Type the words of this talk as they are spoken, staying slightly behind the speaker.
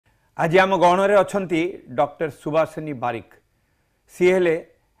आज आम गणरे अच्छी डॉक्टर सुभाषिनी बारिक सी हेले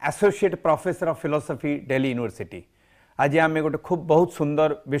associate professor of philosophy Delhi university. आज आम गोटे खूब बहुत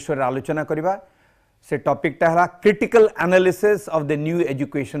सुंदर विषय आलोचना करवा। से टॉपिकटा है critical analysis of the new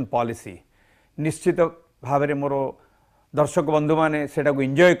education policy. निश्चित भाव में मोर दर्शक बंधु मैंने सेटा को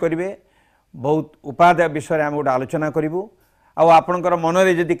एंजॉय करेंगे। बहुत उपादेय विषय आम गोटे आलोचना करूँ। आपणकर मन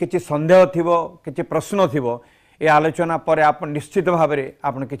में जदि किसी सन्देह थी कि प्रश्न थी ये आलोचना पर आप निश्चित भाव में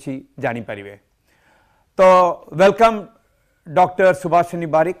आप किसी जानीपारे। तो welcome doctor Subhashini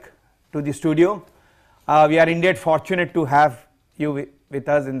Barik to the studio. We are ended fortunate to have you with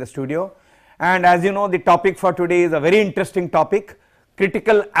us in the studio, and as you know, the topic for today is a very interesting topic,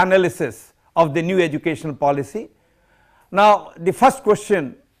 critical analysis of the new education policy. Now the first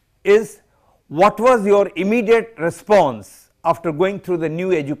question is, what was your immediate response after going through the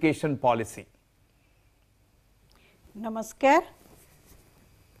new education policy? Namaskar.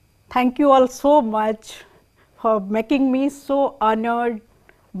 Thank you all so much for making me so honored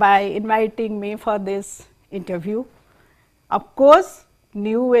by inviting me for this interview. Of course,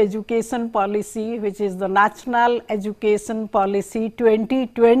 new education policy, which is the National Education Policy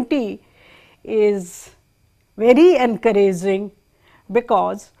 2020, is very encouraging,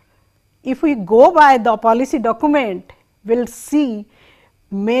 because if we go by the policy document, we will see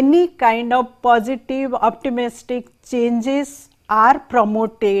many kind of positive optimistic changes are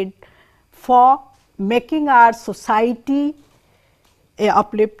promoted for making our society a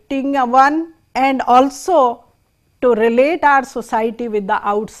uplifting one, and also to relate our society with the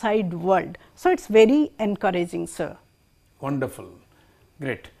outside world. So, it is very encouraging, sir. Wonderful,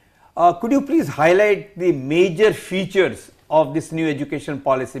 great. Could you please highlight the major features of this new education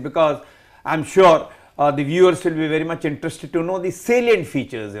policy, because I am sure the viewers will be very much interested to know the salient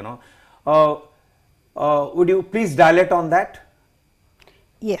features, you know. Would you please dilate on that?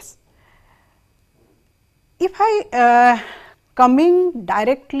 Yes. If I coming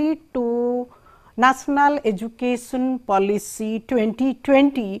directly to National Education Policy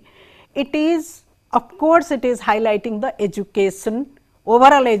 2020, it is, of course, it is highlighting the education,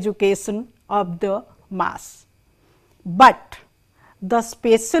 overall education of the mass. But the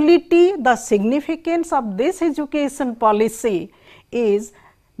speciality, the significance of this education policy is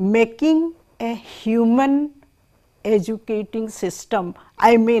making a human educating system.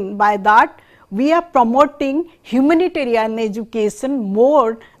 I mean by that, we are promoting humanitarian education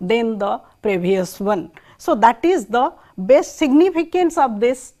more than the previous one. So, that is the best significance of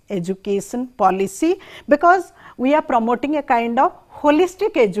this education policy, because we are promoting a kind of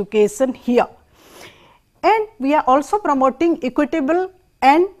holistic education here, and we are also promoting equitable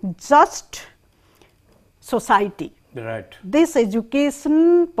and just society. Right. This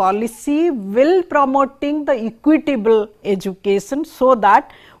education policy will promoting the equitable education, so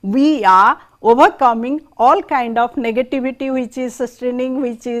that we are overcoming all kind of negativity which is sustaining,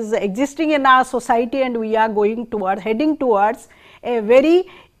 which is existing in our society, and we are going towards, heading towards a very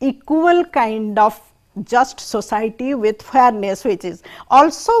equal kind of just society with fairness, which is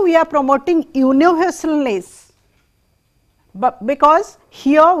also we are promoting universalness, but because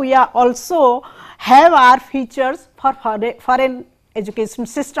here we are also have our features for foreign education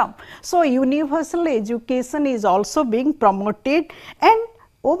system. So, universal education is also being promoted,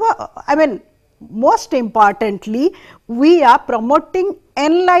 and most importantly, we are promoting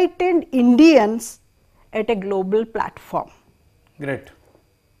enlightened Indians at a global platform. Great.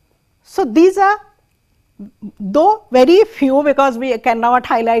 So, these are, though very few, because we cannot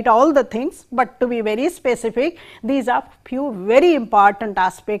highlight all the things, but to be very specific, these are few very important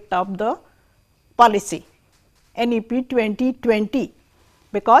aspects of the policy NEP 2020,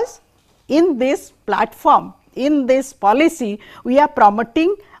 because in this platform, in this policy, we are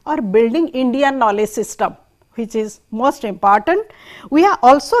promoting or building Indian knowledge system, which is most important. We are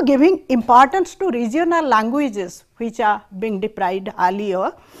also giving importance to regional languages, which are being deprived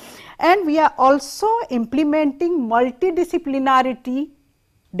earlier, and we are also implementing multidisciplinarity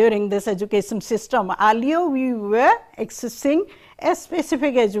during this education system. Earlier we were accessing a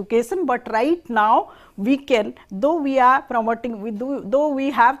specific education, but right now we can, though we are promoting, though we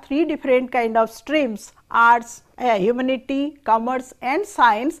have three different kind of streams, arts, humanity, commerce and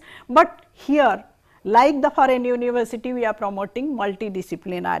science, but here, like the foreign university, we are promoting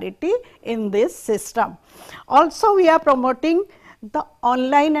multidisciplinarity in this system. Also, we are promoting the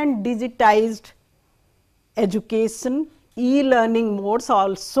online and digitized education, e-learning modes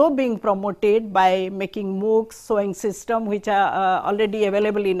also being promoted by making MOOCs, sewing system, which are already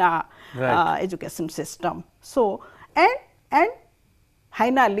available in our education system. So, and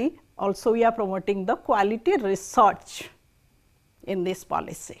finally, also we are promoting the quality research in this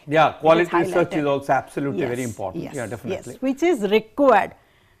policy. Yeah, quality research is also absolutely very important. Yes, Yeah, definitely. yes, which is required,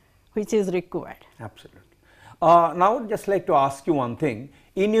 which is required. Absolutely. Now, I would just like to ask you one thing.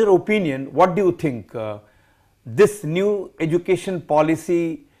 In your opinion, what do you think this new education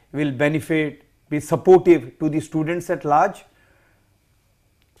policy will benefit, be supportive to the students at large?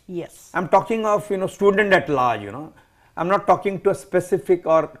 Yes. I am talking of student at large. I am not talking to a specific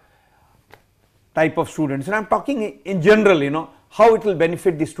or type of students, and I am talking in general. How it will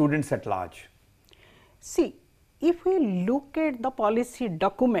benefit the students at large. See, if we look at the policy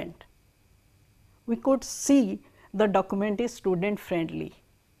document, we could see the document is student friendly.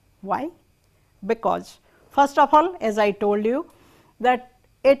 Why? Because first of all, as I told you, that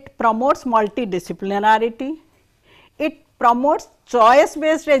it promotes multidisciplinarity, it promotes choice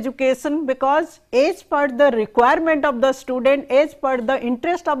based education, because as per the requirement of the student, as per the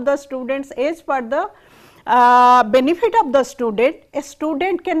interest of the students, as per the benefit of the student, a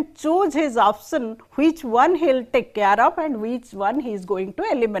student can choose his option which one he will take care of and which one he is going to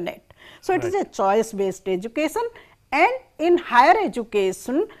eliminate. So, it is a choice based education, and in higher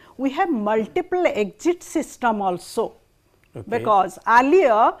education we have multiple exit system also. Okay. Because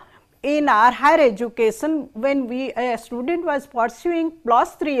earlier in our higher education, when a student was pursuing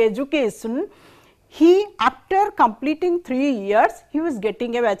 +3 education, he after completing 3 years he was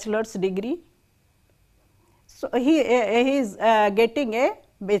getting a bachelor's degree. So, he is getting a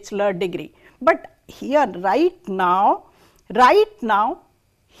bachelor degree, but here right now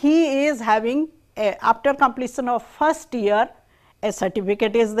he is having after completion of first year a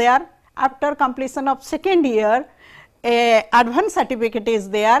certificate is there, after completion of second year a advanced certificate is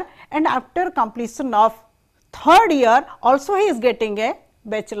there, and after completion of third year also he is getting a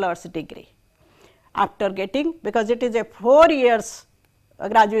bachelor's degree. After getting, because it is a 4 years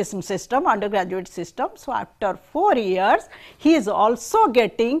graduation system, undergraduate system. So, after 4 years he is also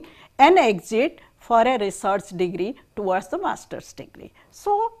getting an exit for a research degree towards the master's degree.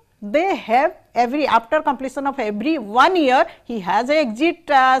 So, they have every after completion of every 1 year he has a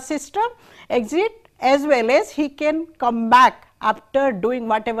exit system, exit, as well as he can come back after doing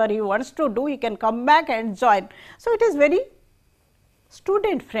whatever he wants to do, he can come back and join. So, it is very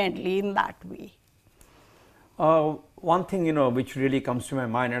student friendly in that way. One thing which really comes to my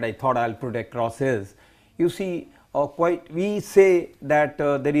mind and I thought I will put across is, you see we say that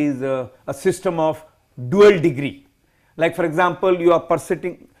there is a system of dual degree. Like for example, you are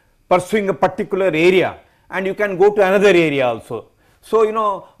pursuing a particular area and you can go to another area also.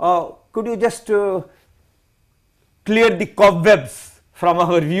 So, could you just clear the cobwebs from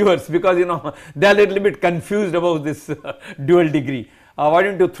our viewers, because they are a little bit confused about this dual degree. Why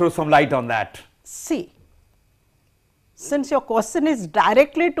don't you throw some light on that? See, since your question is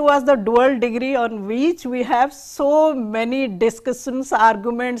directly towards the dual degree, on which we have so many discussions,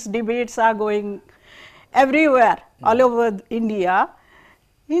 arguments, debates are going everywhere, all over India.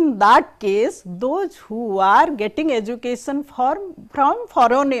 In that case, those who are getting education from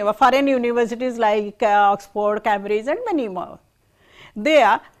foreign universities like Oxford, Cambridge and many more,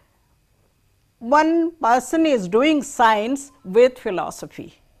 one person is doing science with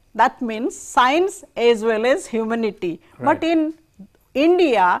philosophy. That means science as well as humanity. Right. But in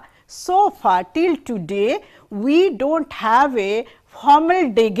India, so far till today, we do not have a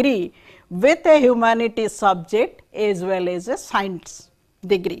formal degree with a humanities subject as well as a science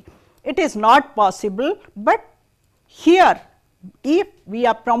degree. It is not possible, but here if we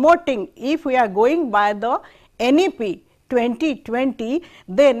are promoting, if we are going by the NEP 2020,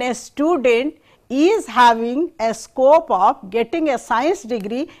 then a student is having a scope of getting a science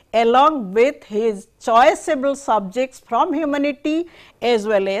degree along with his choiceable subjects from humanity as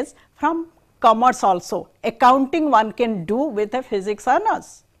well as from commerce also. Accounting one can do with a physics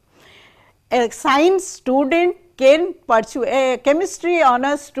honors. A science student can pursue, a chemistry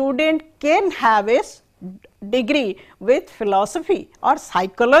honors student can have a degree with philosophy or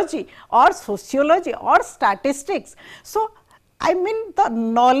psychology or sociology or statistics. So, I mean the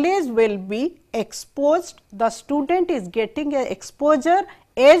knowledge will be exposed, the student is getting a exposure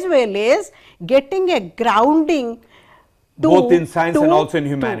as well as getting a grounding to, both in science and also in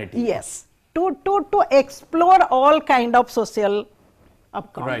humanity. Yes, to explore all kind of social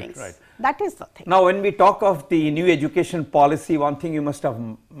upcomings. Right. That is the thing. Now, when we talk of the new education policy, one thing you must have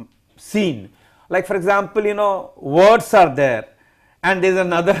seen, like for example, words are there and there is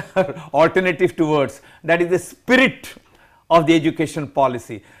another alternative to words, that is the spirit of the education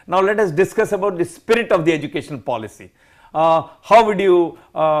policy. Now, let us discuss about the spirit of the education policy. How would you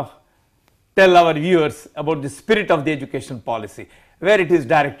tell our viewers about the spirit of the education policy, where it is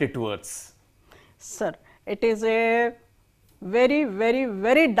directed towards? Sir, it is a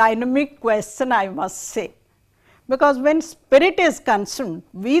very dynamic question, I must say, because when spirit is concerned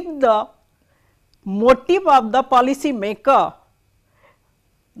with the motive of the policy maker,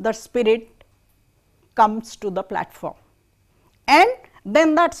 the spirit comes to the platform, and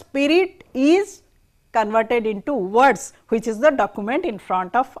then that spirit is converted into words, which is the document in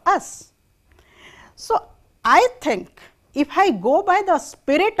front of us. So, I think if I go by the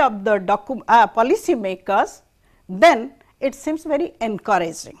spirit of the policy makers, then it seems very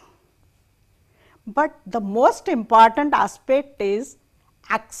encouraging. But the most important aspect is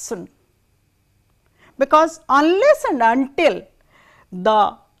action, because unless and until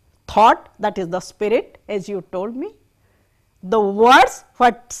the thought, that is the spirit, as you told me, the words,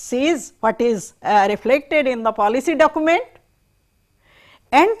 what says, what is reflected in the policy document,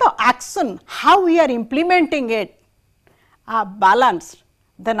 and the action, how we are implementing it, are balanced,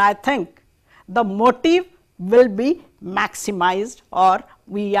 then I think the motive will be maximized, or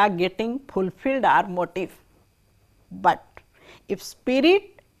we are getting fulfilled our motive. But if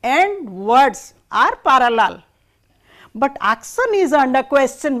spirit and words are parallel, but action is under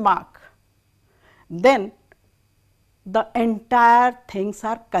question mark, then the entire things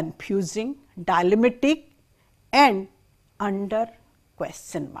are confusing, dilemmatic, and under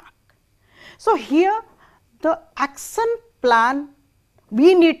question mark. So, here the action plan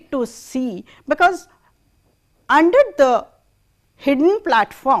we need to see, because under the hidden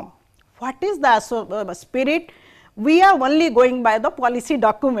platform, what is the spirit? We are only going by the policy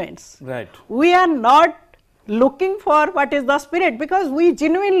documents. Right. We are not looking for what is the spirit, because we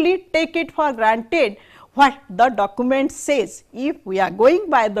genuinely take it for granted what the document says. If we are going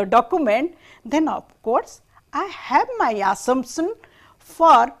by the document, then of course, I have my assumption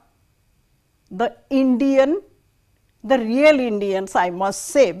for the Indian, the real Indians, I must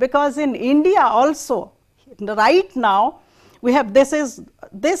say, because in India also right now we have,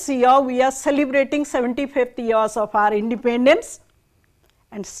 this year we are celebrating 75th years of our independence,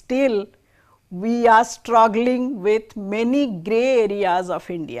 and still we are struggling with many grey areas of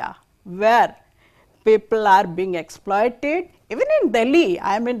India, where people are being exploited. Even in Delhi,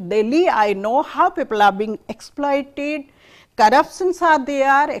 I am in Delhi, I know how people are being exploited, corruptions are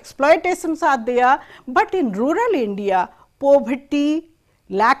there, exploitations are there, but in rural India, poverty,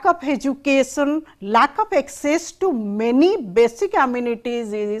 lack of education, lack of access to many basic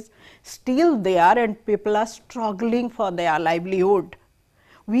amenities is still there, and people are struggling for their livelihood.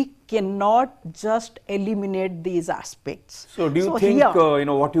 We cannot just eliminate these aspects. So, do you think,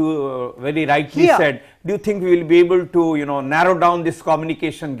 what you very rightly said, do you think we will be able to, narrow down this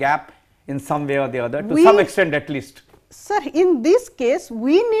communication gap in some way or the other, to some extent at least? Sir, in this case,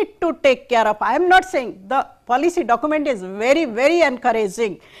 we need to take care of, I am not saying the policy document is very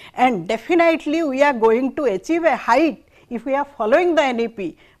encouraging, and definitely we are going to achieve a height if we are following the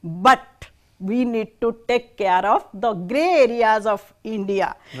NEP, but we need to take care of the grey areas of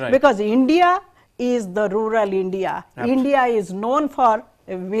India, right, because India is the rural India. Absolutely. India is known for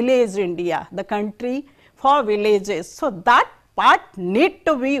village India, the country for villages. So, that part need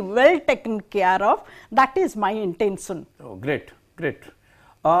to be well taken care of. That is my intention. Oh, great, great.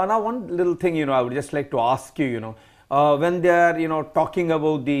 Now, one little thing, I would just like to ask you, when they are, talking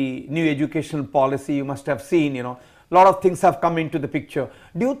about the new educational policy, you must have seen, lot of things have come into the picture.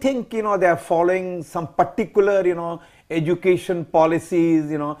 Do you think, they are following some particular, education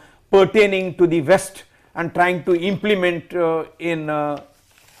policies, pertaining to the West and trying to implement in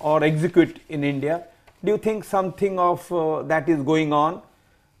or execute in India? Do you think something of that is going on?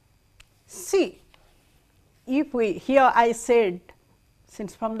 See, if we, here I said,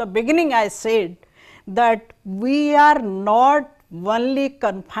 since from the beginning I said that we are not only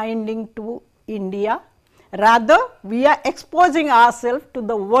confining to India, rather we are exposing ourselves to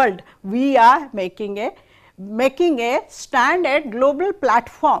the world. We are making a stand at global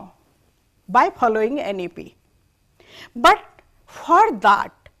platform by following NEP. But for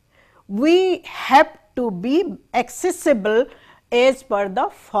that, we have to be accessible as per the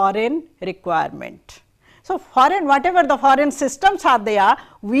foreign requirement. So, foreign, whatever the foreign systems are there,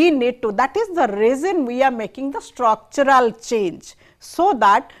 we need to, that is the reason we are making the structural change, so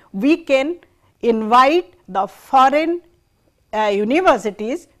that we can invite the foreign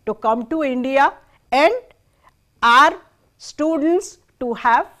universities to come to India, and our students to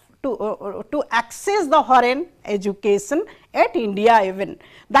have to access the foreign education at India even.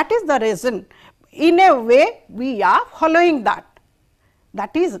 That is the reason. In a way, we are following that.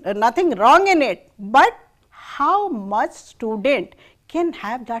 That is nothing wrong in it, but how much student can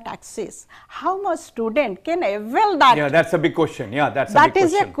have that access? How much student can avail that? Yeah, that's a big question. Yeah, that's that a big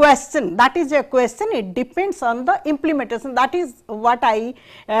is question. a question. That is a question. It depends on the implementation. That is what I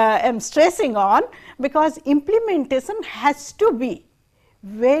am stressing on, because implementation has to be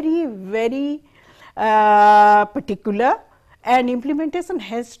very, very particular, and implementation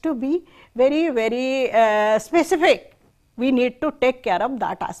has to be very, very specific. We need to take care of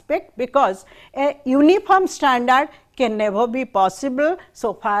that aspect, because a uniform standard can never be possible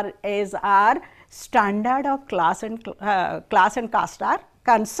so far as our standard of class and caste are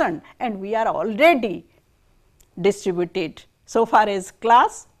concerned, and we are already distributed so far as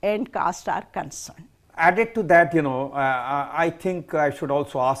class and caste are concerned. Added to that, I think I should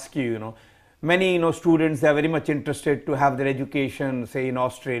also ask you, many students, they are very much interested to have their education, say in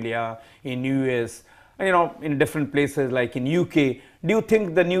Australia, in US, in different places like in UK. Do you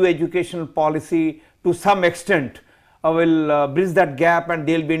think the new educational policy to some extent will bridge that gap, and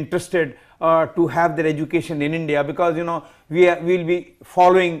they will be interested to have their education in India, because we will be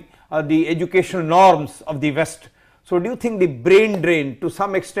following the educational norms of the West? So do you think the brain drain to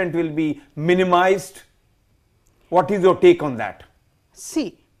some extent will be minimized? What is your take on that?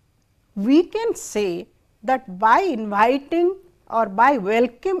 See, we can say that by inviting or by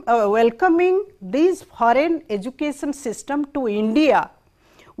welcoming this foreign education system to India,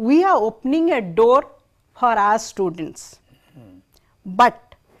 we are opening a door for our students.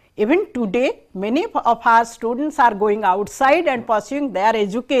 But even today, many of our students are going outside and pursuing their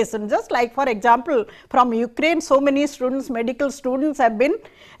education. Just like, for example, from Ukraine, so many students, medical students have been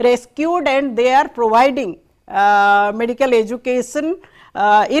rescued, and they are providing medical education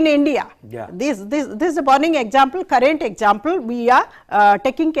in India. Yeah. This is a burning example, current example we are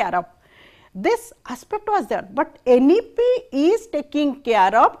taking care of. This aspect was there, but NEP is taking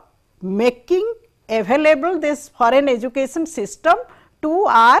care of making available this foreign education system to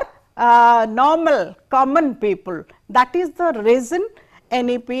our normal common people. That is the reason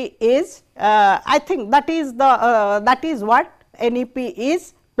NEP is, I think that is what NEP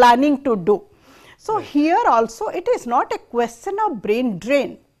is planning to do. So, right. Here also it is not a question of brain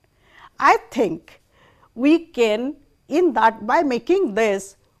drain. I think we can, in that, by making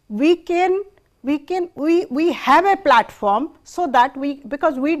this, we have a platform, so that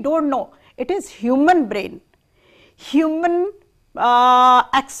because we do not know, it is human brain. Human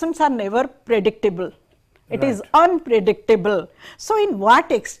actions are never predictable. It is unpredictable. So, in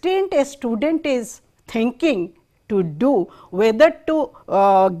what extent a student is thinking to do, whether to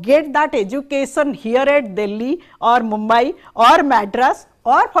get that education here at Delhi or Mumbai or Madras,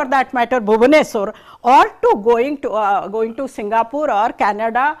 or for that matter Bhubaneswar, or to going to Singapore or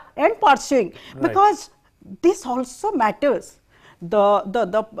Canada and pursuing, because this also matters.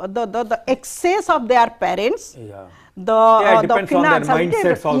 The excess of their parents, it depends on their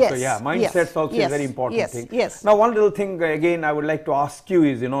mindsets also. Mindsets also is a very important thing. Now, one little thing again I would like to ask you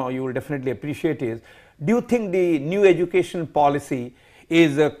is, you will definitely appreciate is, do you think the new education policy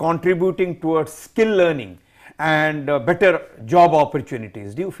is contributing towards skill learning and better job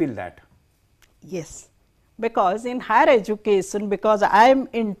opportunities? Do you feel that? Yes, because in higher education, because I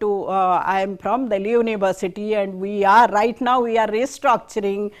am from Delhi University, and we are right now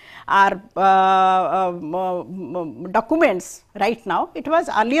restructuring our documents right now. It was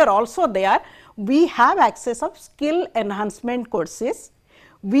earlier also there. We have access of skill enhancement courses.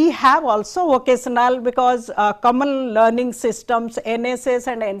 We have also vocational, because common learning systems, NSS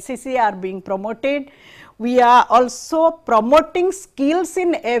and NCC are being promoted. We are also promoting skills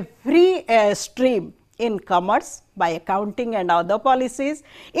in every stream, in commerce by accounting and other policies.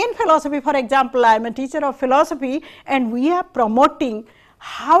 In philosophy, for example, I am a teacher of philosophy, and we are promoting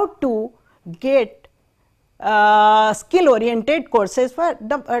how to get skill oriented courses. For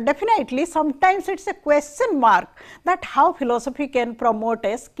definitely sometimes it is a question mark that how philosophy can promote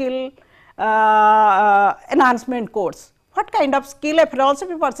a skill enhancement course. What kind of skill a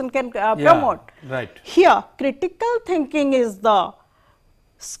philosophy person can promote? Here critical thinking is the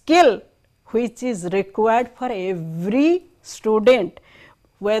skill which is required for every student,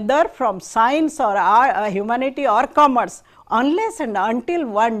 whether from science or humanity or commerce. Unless and until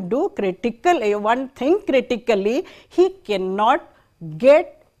one think critically, he cannot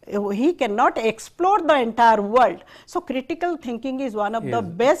explore the entire world. So, critical thinking is one of the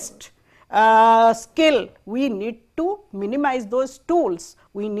best skill. We need to minimize those tools.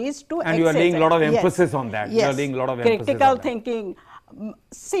 We need to and you are laying a lot of emphasis on that. You are laying a lot of emphasis critical on that. thinking.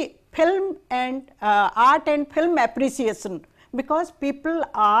 See, film and art and film appreciation, because people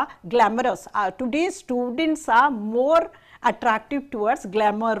are glamorous. Today's students are more attractive towards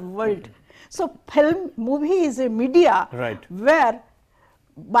glamour world. So, movie is a media where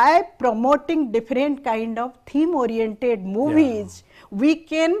by promoting different kind of theme oriented movies, we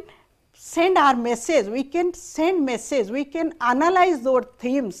can send our message, we can send message, we can analyze those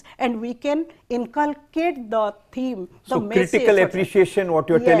themes and we can inculcate the theme, so the message. Critical appreciation, what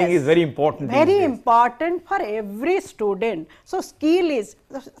you are telling is very important. Very important for every student. So skill is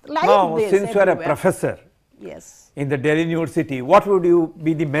like now, this. since you are a everywhere. professor Yes. in the Delhi University, what would you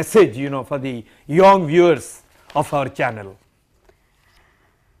be the message, you know, for the young viewers of our channel?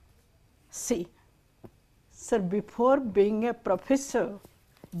 See, sir, before being a professor,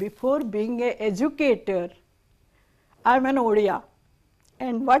 before being an educator, I am an Odia.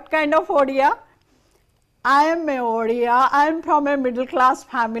 And what kind of Odia? I am a Odia, I am from a middle class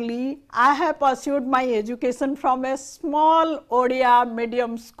family. I have pursued my education from a small Odia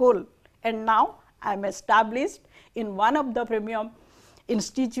medium school. And now I am established in one of the premium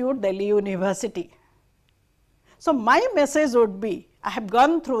institute, Delhi University. So my message would be, I have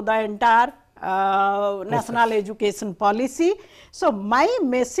gone through the entire national education policy. So my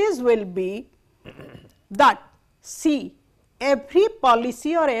message will be that, see, every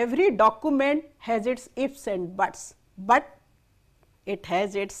policy or every document has its ifs and buts, but it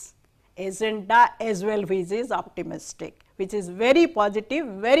has its agenda as well, which is optimistic, which is very positive,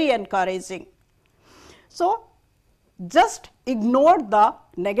 very encouraging. So just ignore the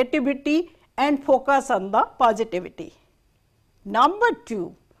negativity and focus on the positivity. Number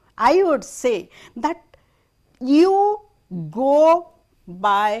two, I would say that you go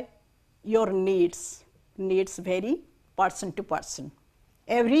by your needs vary person to person.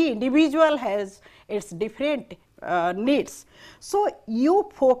 Every individual has its different needs. So you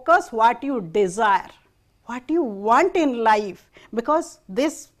focus what you desire, what you want in life, because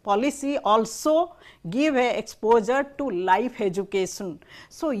this policy also give a exposure to life education.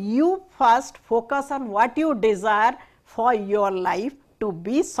 So you first focus on what you desire for your life to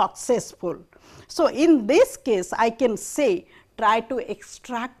be successful. So in this case, I can say, try to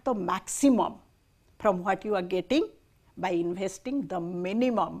extract the maximum from what you are getting by investing the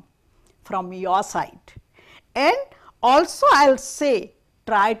minimum from your side. And also I will say,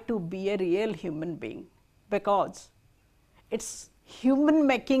 try to be a real human being, because it's human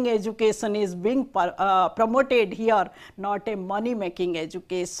making education is being promoted here, not a money making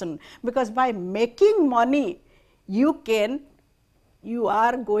education, because by making money you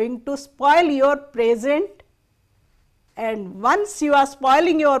are going to spoil your present, and once you are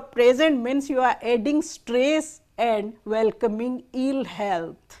spoiling your present means you are adding stress and welcoming ill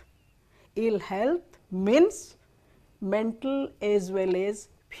health. Ill health means mental as well as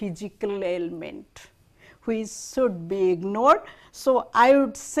physical ailment, which should be ignored. So I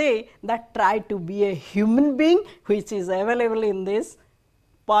would say that try to be a human being, which is available in this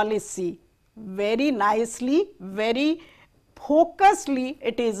policy very nicely, very focusedly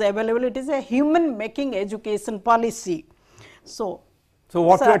it is available. It is a human making education policy. So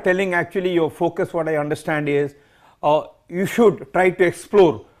what you are telling, actually your focus, what I understand is, you should try to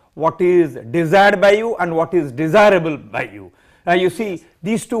explore what is desired by you and what is desirable by you. You see,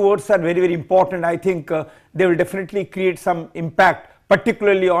 these two words are very, very important. I think they will definitely create some impact,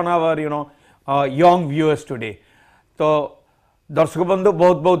 particularly on our, you know, young viewers today. So दर्शक बंधु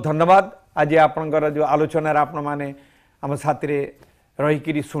बहुत बहुत धन्यवाद. आज आपनकर जो आलोचना आपण माने आम साथी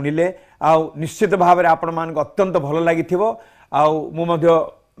रहीकि शुणिले निश्चित भाव में आपण मान अत्यंत भल लगी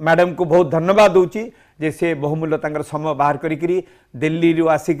मैडम को बहुत धन्यवाद दूची जे से बहुमूल्य तांकर समय बाहर करी दिल्ली रु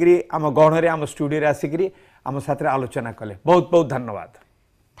आसिकरी आम गहण आम स्टूडियो आसिकरी आम साथ आलोचना कले. बहुत बहुत धन्यवाद.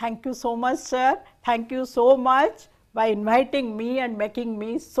 Thank you so much, sir. Thank you so much by inviting me and making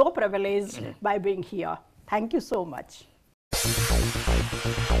me so privileged by being here. Thank you so much.